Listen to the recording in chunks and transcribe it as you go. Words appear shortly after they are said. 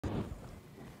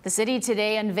The city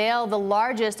today unveiled the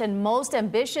largest and most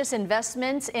ambitious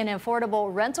investments in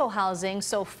affordable rental housing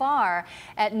so far.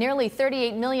 At nearly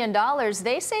 $38 million,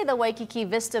 they say the Waikiki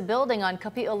Vista building on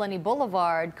Kapi'olani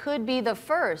Boulevard could be the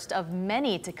first of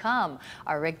many to come.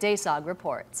 Our Rick Daysog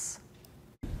reports.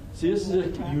 See, this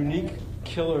is a unique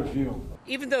killer view.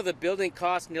 Even though the building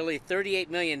cost nearly $38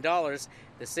 million,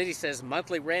 the city says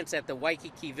monthly rents at the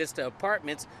Waikiki Vista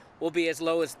apartments will be as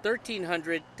low as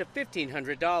 $1,300 to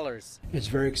 $1,500. It's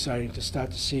very exciting to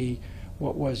start to see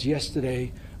what was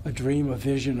yesterday a dream, a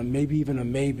vision, or maybe even a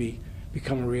maybe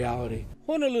become a reality.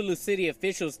 Honolulu city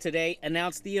officials today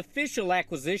announced the official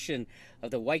acquisition of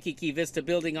the Waikiki Vista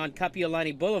building on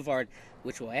Kapi'olani Boulevard,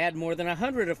 which will add more than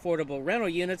 100 affordable rental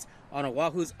units on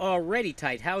Oahu's already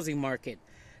tight housing market.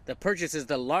 The purchase is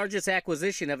the largest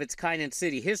acquisition of its kind in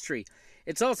city history.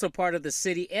 It's also part of the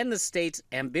city and the state's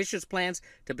ambitious plans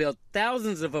to build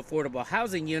thousands of affordable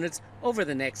housing units over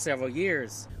the next several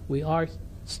years. We are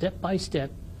step by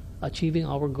step achieving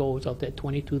our goals of that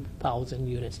 22,000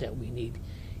 units that we need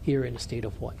here in the state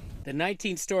of Hawaii. The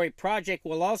 19-story project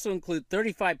will also include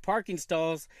 35 parking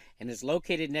stalls and is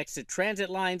located next to transit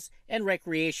lines and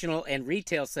recreational and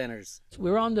retail centers.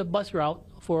 We're on the bus route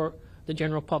for the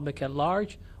general public at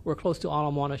large. We're close to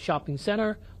Ala Moana Shopping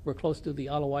Center. We're close to the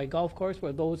Alawai Golf Course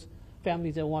for those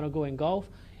families that want to go and golf.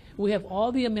 We have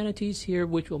all the amenities here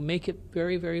which will make it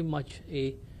very, very much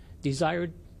a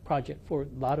desired project for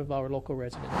a lot of our local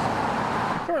residents.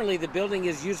 Currently, the building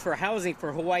is used for housing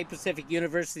for Hawaii Pacific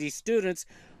University students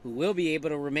who will be able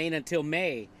to remain until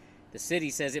May. The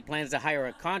city says it plans to hire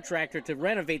a contractor to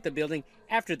renovate the building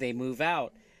after they move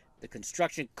out. The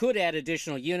construction could add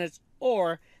additional units,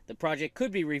 or the project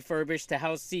could be refurbished to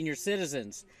house senior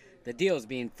citizens. The deal is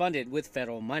being funded with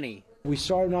federal money. We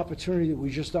saw an opportunity that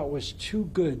we just thought was too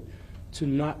good to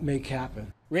not make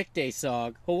happen. Rick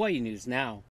Daysog, Hawaii News Now.